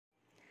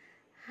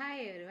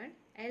Hi everyone,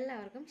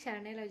 എല്ലാവർക്കും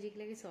ശരണ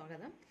ലോജിക്കിലേക്ക്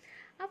സ്വാഗതം.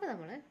 അപ്പോൾ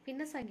നമ്മൾ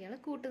ഭിന്നസംഖ്യകൾ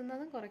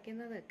കൂട്ടുന്നതും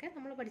കുറയ്ക്കുന്നതും ഒക്കെ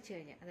നമ്മൾ പഠിച്ചു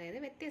കഴിഞ്ഞു. അതായത്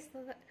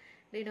വ്യത്യസ്ത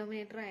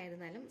ഡിനോമിനേറ്റർ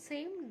ആയിരുന്നാലും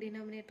സെയിം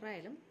ഡിനോമിനേറ്റർ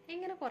ആയാലും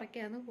എങ്ങനെ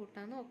കുറയ്ക്കാമെന്നും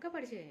കൂട്ടാമെന്നും ഒക്കെ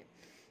പഠിച്ചു കഴിഞ്ഞു.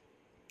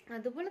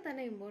 അതുപോലെ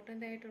തന്നെ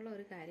ഇമ്പോർട്ടൻ്റ് ആയിട്ടുള്ള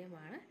ഒരു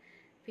കാര്യമാണ്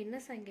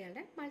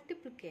ഭിന്നസംഖ്യകളുടെ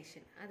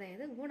മൾട്ടിപ്ലിക്കേഷൻ,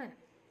 അതായത് ഗുണനം.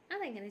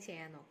 അതെങ്ങനെ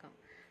ചെയ്യാൻ നോക്കാം.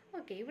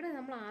 ഓക്കെ, ഇവിടെ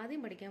നമ്മൾ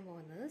ആദ്യം പഠിക്കാൻ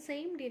പോകുന്നത്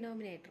സെയിം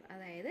ഡിനോമിനേറ്റർ,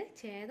 അതായത്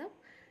ഛേദം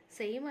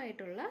സെയിം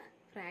ആയിട്ടുള്ള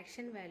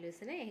ഫ്രാക്ഷൻ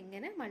വാല്യൂസിനെ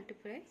എങ്ങനെ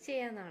മൾട്ടിപ്ലൈ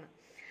ചെയ്യാമെന്നാണ്.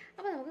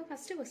 അപ്പോൾ നമുക്ക്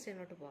ഫസ്റ്റ്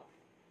ക്വസ്റ്റ്യനിലോട്ട് പോവാം.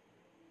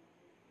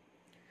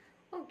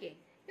 ഓക്കെ,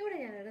 ഇവിടെ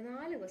ഞാനൊരു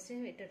 4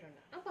 ക്വസ്റ്റ്യൻ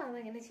ഇട്ടിട്ടുണ്ട്. അപ്പോൾ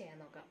അതെങ്ങനെ ചെയ്യാൻ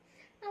നോക്കാം.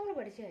 നമ്മൾ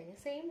പഠിച്ചു കഴിഞ്ഞാൽ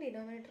സെയിം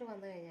ഡിനോമിനേറ്റർ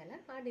വന്നു കഴിഞ്ഞാൽ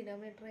ആ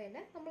ഡിനോമിനേറ്റർ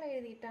തന്നെ നമ്മൾ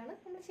എഴുതിയിട്ടാണ്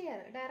നമ്മൾ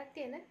ചെയ്യാറ്. ഡയറക്റ്റ്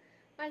തന്നെ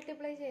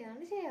മൾട്ടിപ്ലൈ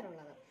ചെയ്താണ്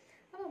ചെയ്യാറുള്ളത്.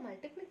 അപ്പോൾ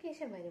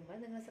മൾട്ടിപ്ലിക്കേഷൻ വരുമ്പോൾ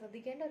നിങ്ങൾ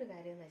ശ്രദ്ധിക്കേണ്ട ഒരു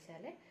കാര്യം എന്ന്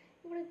വെച്ചാൽ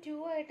ഇവിടെ 2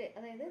 ആയിട്ട്,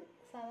 അതായത്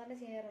സാധാരണ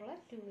ചെയ്യാറുള്ള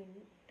 2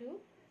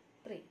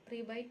 ×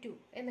 3/2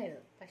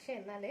 എന്നെഴുതും. പക്ഷേ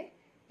എന്നാലേ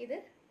ഇത്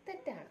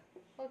തെറ്റാണ്.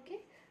 ഓക്കെ,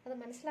 അത്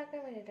മനസ്സിലാക്കാൻ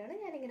വേണ്ടിയിട്ടാണ്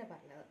ഞാനിങ്ങനെ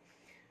പറഞ്ഞത്.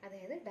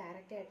 അതായത്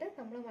ഡയറക്റ്റ് ആയിട്ട്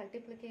നമ്മൾ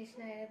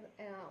മൾട്ടിപ്ലിക്കേഷൻ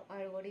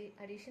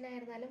അഡീഷൻ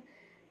ആയിരുന്നാലും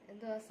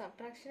എന്തുവാ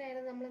സബ്ട്രാക്ഷൻ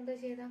ആയിരുന്നാലും നമ്മൾ എന്തോ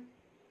ചെയ്താൽ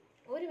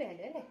ഒരു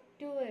വാല്യൂ അല്ലേ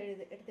 2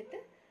 എടുത്തിട്ട്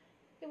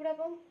ഇവിടെ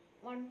അപ്പം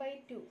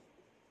 1/2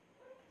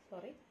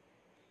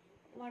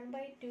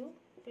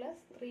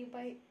 പ്ലസ്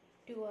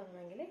 3/2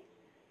 ആണെങ്കിൽ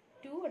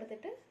 2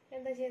 എടുത്തിട്ട്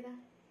എന്താ ചെയ്താൽ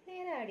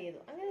നേരെ ആഡ് ചെയ്തു.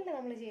 അങ്ങനെയല്ല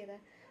നമ്മൾ ചെയ്ത.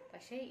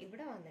 പക്ഷേ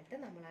ഇവിടെ വന്നിട്ട്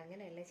നമ്മൾ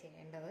അങ്ങനെയല്ല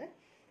ചെയ്യേണ്ടത്.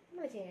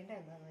 നമ്മൾ ചെയ്യേണ്ടത്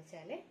എന്താണെന്ന്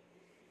വെച്ചാൽ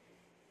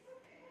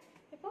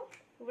ഇപ്പോൾ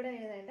ഇവിടെ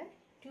എഴുതേണ്ട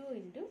 2 ×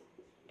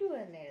 2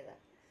 തന്നെ എഴുതാം.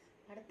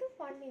 അടുത്ത്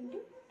 1 ×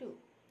 2,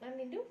 1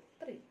 ×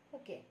 3.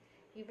 ഓക്കെ,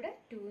 ഇവിടെ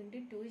 2 ×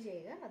 2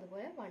 ചെയ്യുക,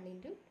 അതുപോലെ 1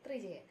 × 3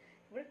 ചെയ്യുക.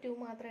 ഇവിടെ 2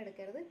 മാത്രം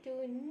എടുക്കരുത്, 2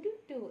 ×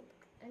 2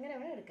 അങ്ങനെ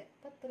വേണം എടുക്കുക.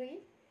 അപ്പോൾ 3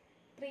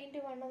 ×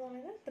 1 എന്ന്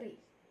പറയുന്നത് 3,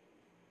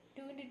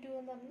 2 × 2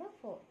 എന്ന് പറയുന്നത്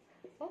 4.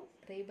 അപ്പോൾ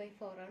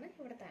 3/4 ആണ്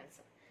ഇവിടുത്തെ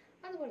ആൻസർ.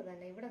 അതുപോലെ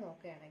തന്നെ ഇവിടെ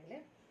നോക്കുകയാണെങ്കിൽ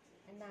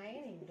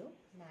 9 ×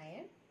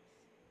 9,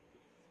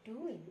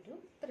 2 ×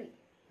 3,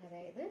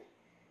 അതായത്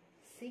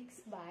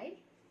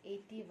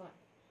 6/81.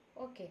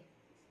 ഓക്കെ,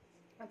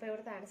 അപ്പോൾ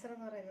ഇവിടുത്തെ ആൻസർ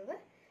എന്ന് പറയുന്നത്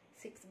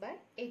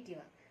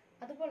 6/81.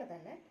 അതുപോലെ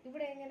തന്നെ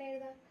ഇവിടെ എങ്ങനെ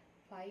എഴുതാം?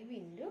 5 ×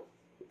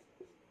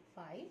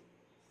 5,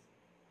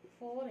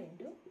 4 ×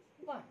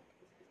 1,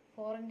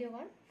 4 ×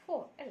 1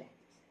 4 അല്ലേ,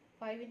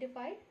 5 ×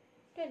 5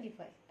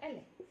 25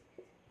 അല്ലേ.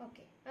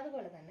 ഓക്കെ,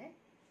 അതുപോലെ തന്നെ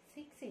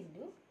 6 ×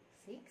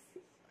 6,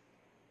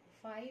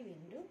 5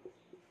 ×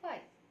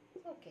 5.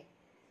 ഓക്കെ,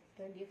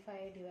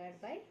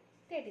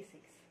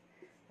 25/36.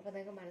 അപ്പോൾ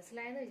നിങ്ങൾക്ക്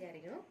മനസ്സിലായെന്ന്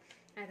വിചാരിക്കുന്നു.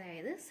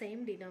 അതായത് സെയിം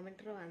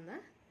ഡിനോമിനേറ്റർ വന്ന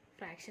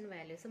ഫ്രാക്ഷൻ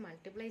വാല്യൂസ്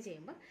മൾട്ടിപ്ലൈ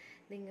ചെയ്യുമ്പോൾ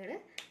നിങ്ങൾ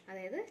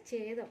അതായത്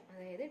ഛേദം,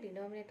 അതായത്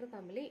ഡിനോമിനേറ്റർ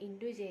തമ്മിൽ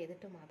ഇൻറ്റു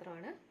ചെയ്തിട്ട്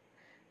മാത്രമാണ്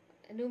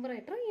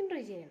ന്യൂമറേറ്റർ ഇൻറ്റു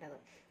ചെയ്യേണ്ടത്.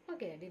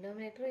 ഓക്കെ,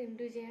 ഡിനോമിനേറ്റർ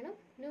ഇൻറ്റു ചെയ്യണം,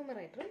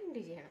 ന്യൂമറേറ്റർ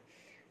ഇൻറ്റു ചെയ്യണം.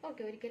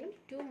 ഓക്കെ, ഒരിക്കലും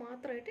 2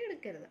 മാത്രമായിട്ട്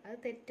എടുക്കരുത്, അത്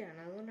തെറ്റാണ്.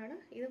 അതുകൊണ്ടാണ്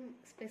ഇത്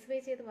സ്പെസിഫൈ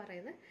ചെയ്ത്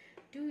പറയുന്നത്.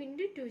 2 ×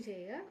 2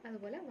 ചെയ്യുക,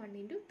 അതുപോലെ 1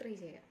 × 3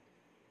 ചെയ്യുക.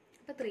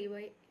 അപ്പോൾ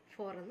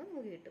 3/4 എന്ന്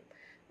നമുക്ക് കിട്ടും.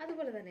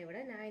 അതുപോലെ തന്നെ ഇവിടെ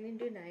 9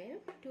 × 9,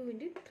 2 ×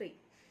 3,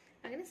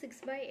 അങ്ങനെ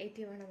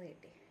 6/81 എന്ന്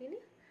കിട്ടി. ഇനി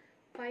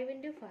 5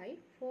 × 5,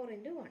 4 ×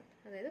 1,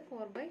 അതായത്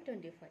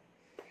 4/25.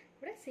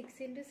 ഇവിടെ 6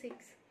 × 6,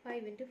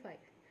 5 ×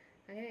 5,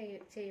 അങ്ങനെ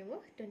ചെയ്യുമ്പോൾ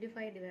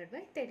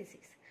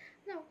 25/36.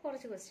 നമുക്ക്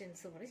കുറച്ച്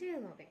ക്വസ്റ്റ്യൻസ് കൂടെ ചെയ്ത്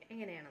നോക്കാം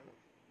എങ്ങനെയാണെന്ന്.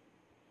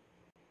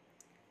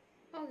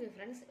 ഓക്കെ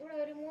ഫ്രണ്ട്സ്, ഇവിടെ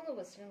ഒരു 3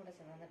 ക്വസ്റ്റ്യൻ കൂടെ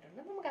തന്നിട്ടുണ്ട്.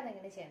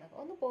 നമുക്കതെങ്ങനെ ചെയ്യാൻ നോക്കാം.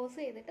 ഒന്ന് പോസ്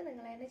ചെയ്തിട്ട്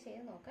നിങ്ങൾ തന്നെ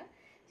ചെയ്ത് നോക്കാം.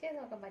 ചെയ്ത്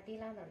നോക്കാൻ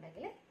പറ്റിയില്ല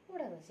എന്നുണ്ടെങ്കിൽ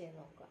ഇവിടെ ഒന്ന് ചെയ്ത്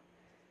നോക്കുക.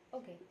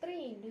 ഓക്കെ,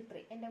 3 ×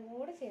 3 എൻ്റെ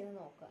കൂടെ ചെയ്ത്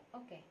നോക്കുക.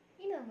 ഓക്കെ,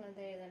 ഇനി നമ്മൾ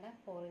എന്താ എഴുതേണ്ട?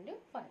 4 ×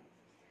 5.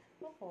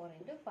 അപ്പോൾ 4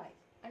 × 5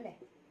 അല്ലേ.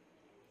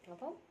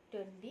 അപ്പം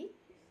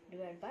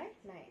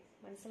 20/9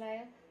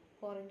 മനസ്സിലായോ?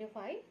 4 ×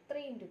 5,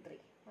 3 ×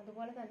 3.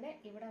 അതുപോലെ തന്നെ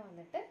ഇവിടെ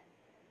വന്നിട്ട്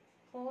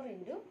 4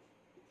 ×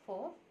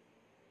 4,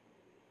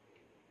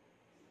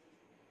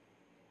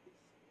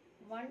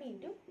 1 ×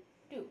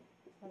 2,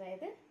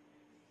 അതായത്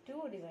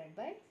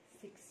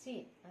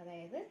 2/16,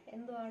 അതായത്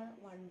എന്തുവാണ്?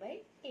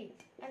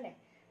 1/8 അല്ലേ.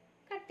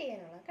 കട്ട്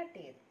ചെയ്യാനുള്ള കട്ട്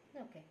ചെയ്ത്.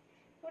 ഓക്കെ,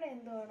 ഇവിടെ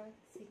എന്തുവാണ്?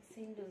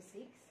 6 ×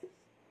 6,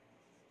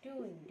 2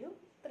 ×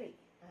 3,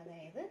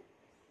 അതായത്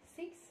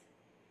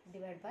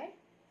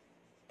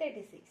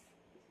 6/36,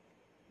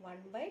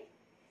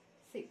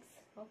 1/6.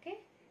 ഓക്കെ,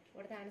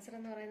 ഇവിടുത്തെ ആൻസർ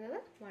എന്ന് പറയുന്നത്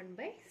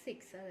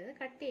 1/6. അതായത്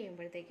കട്ട്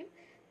ചെയ്യുമ്പോഴത്തേക്കും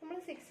നമ്മൾ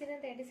 6നെയും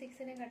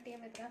 36നെയും കട്ട്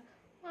ചെയ്യുമ്പോൾ എത്ര?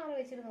 6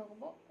 വെച്ചിട്ട്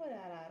നോക്കുമ്പോൾ 1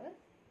 6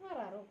 6, 6 6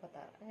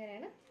 36,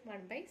 അങ്ങനെയാണ്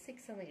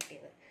 1/6 എന്ന്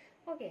കിട്ടിയത്.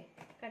 ഓക്കെ,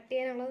 കട്ട്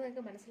ചെയ്യാനുള്ളത്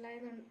നിങ്ങൾക്ക്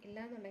മനസ്സിലായില്ല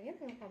എന്നുണ്ടെങ്കിൽ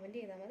നിങ്ങൾ കമൻറ്റ്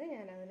ചെയ്താൽ മതി.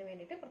 ഞാൻ അതിന്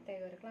വേണ്ടിയിട്ട്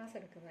പ്രത്യേക ഒരു ക്ലാസ്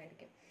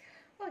എടുക്കുന്നതായിരിക്കും.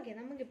 ഓക്കെ,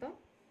 നമുക്കിപ്പം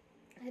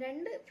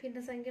 2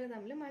 ഭിന്നസംഖ്യകൾ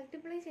തമ്മിൽ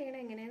മൾട്ടിപ്ലൈ ചെയ്യണം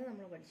എങ്ങനെയെന്ന്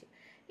നമ്മൾ പഠിച്ചു.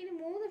 ഇനി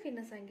 3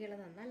 ഭിന്നസംഖ്യകൾ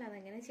തന്നാൽ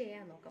അതെങ്ങനെ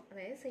ചെയ്യാൻ നോക്കാം.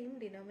 അതായത് സെയിം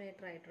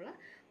ഡിനോമിനേറ്റർ ആയിട്ടുള്ള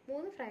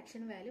 3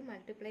 ഫ്രാക്ഷൻ വാല്യൂ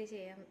മൾട്ടിപ്ലൈ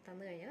ചെയ്യാൻ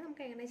തന്നു കഴിഞ്ഞാൽ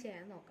നമുക്ക് എങ്ങനെ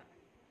ചെയ്യാൻ നോക്കാം.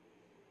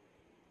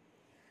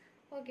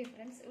 ഓക്കെ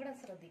ഫ്രണ്ട്സ്, ഇവിടെ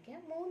ശ്രദ്ധിക്കുക.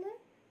 3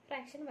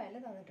 ഫ്രാക്ഷൻ വാല്യൂ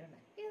തന്നിട്ടുണ്ട്.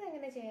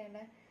 ഇതെങ്ങനെ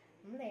ചെയ്യേണ്ടത്?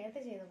 നമ്മൾ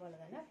നേരത്തെ ചെയ്ത പോലെ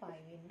തന്നെ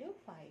 5 ×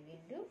 5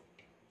 ×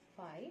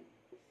 5,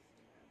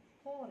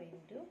 4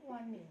 ×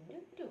 1 ×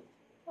 2.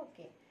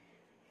 ഓക്കെ,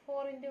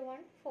 4 ×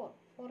 1 4,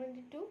 4 ×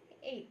 2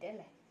 8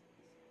 അല്ലേ.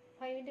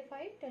 5 into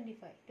 5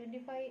 25.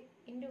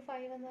 25 into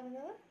 5 എന്ന്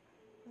പറയുന്നത്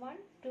 1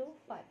 2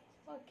 5.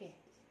 ഓക്കെ,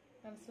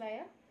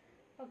 മനസ്സിലായോ?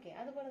 ഓക്കെ,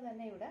 അതുപോലെ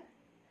തന്നെ ഇവിടെ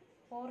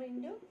 4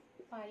 into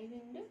 5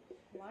 into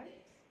 1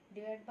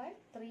 divided by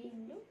 3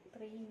 into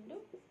 3 into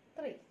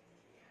 3.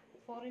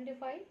 4 into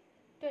 5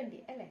 20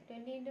 അല്ലേ?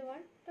 20 into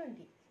 1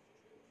 20.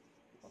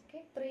 Okay,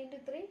 3 into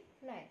 3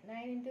 9.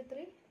 9 into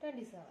 3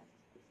 27.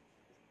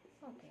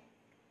 Okay,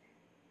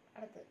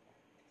 അടുത്ത്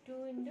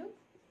 2 into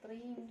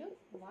 3 into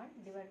 1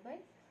 divided by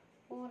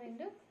 4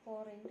 into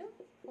 4 into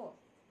 4.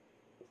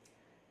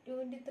 2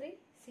 into 3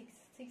 6.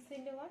 6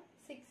 into 1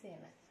 6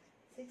 ആണ്.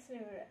 6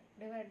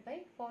 divided by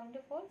 4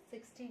 into 4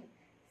 16.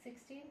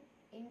 16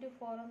 into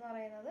 4 എന്ന്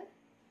പറയുന്നത്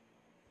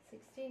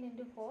 16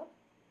 into 4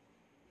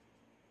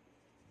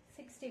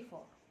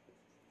 64.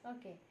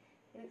 ഓക്കെ,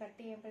 ഇത് കട്ട്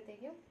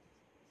ചെയ്യുമ്പോഴത്തേക്കും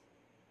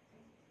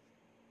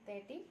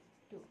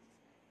 32.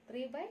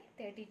 3 by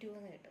 32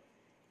 എന്ന് കിട്ടും.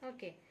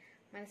 ഓക്കെ,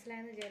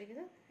 മനസ്സിലായെന്ന്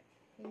വിചാരിക്കുന്നു.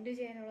 ഇൻറ്റു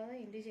ചെയ്യാനുള്ളത്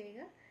ഇൻറ്റു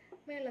ചെയ്യുക,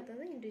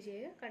 മേളത്തത് ഇൻറ്റു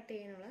ചെയ്യുക, കട്ട്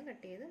ചെയ്യാനുള്ളത്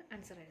കട്ട് ചെയ്ത്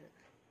ആൻസർ എഴുതുക.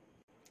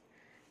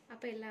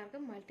 അപ്പോൾ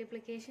എല്ലാവർക്കും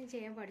മൾട്ടിപ്ലിക്കേഷൻ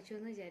ചെയ്യാൻ പഠിച്ചു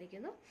എന്ന്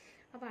വിചാരിക്കുന്നു.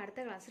 അപ്പോൾ അടുത്ത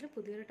ക്ലാസ്സിൽ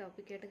പുതിയൊരു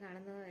ടോപ്പിക്കായിട്ട്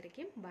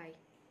കാണുന്നതായിരിക്കും. ബൈ.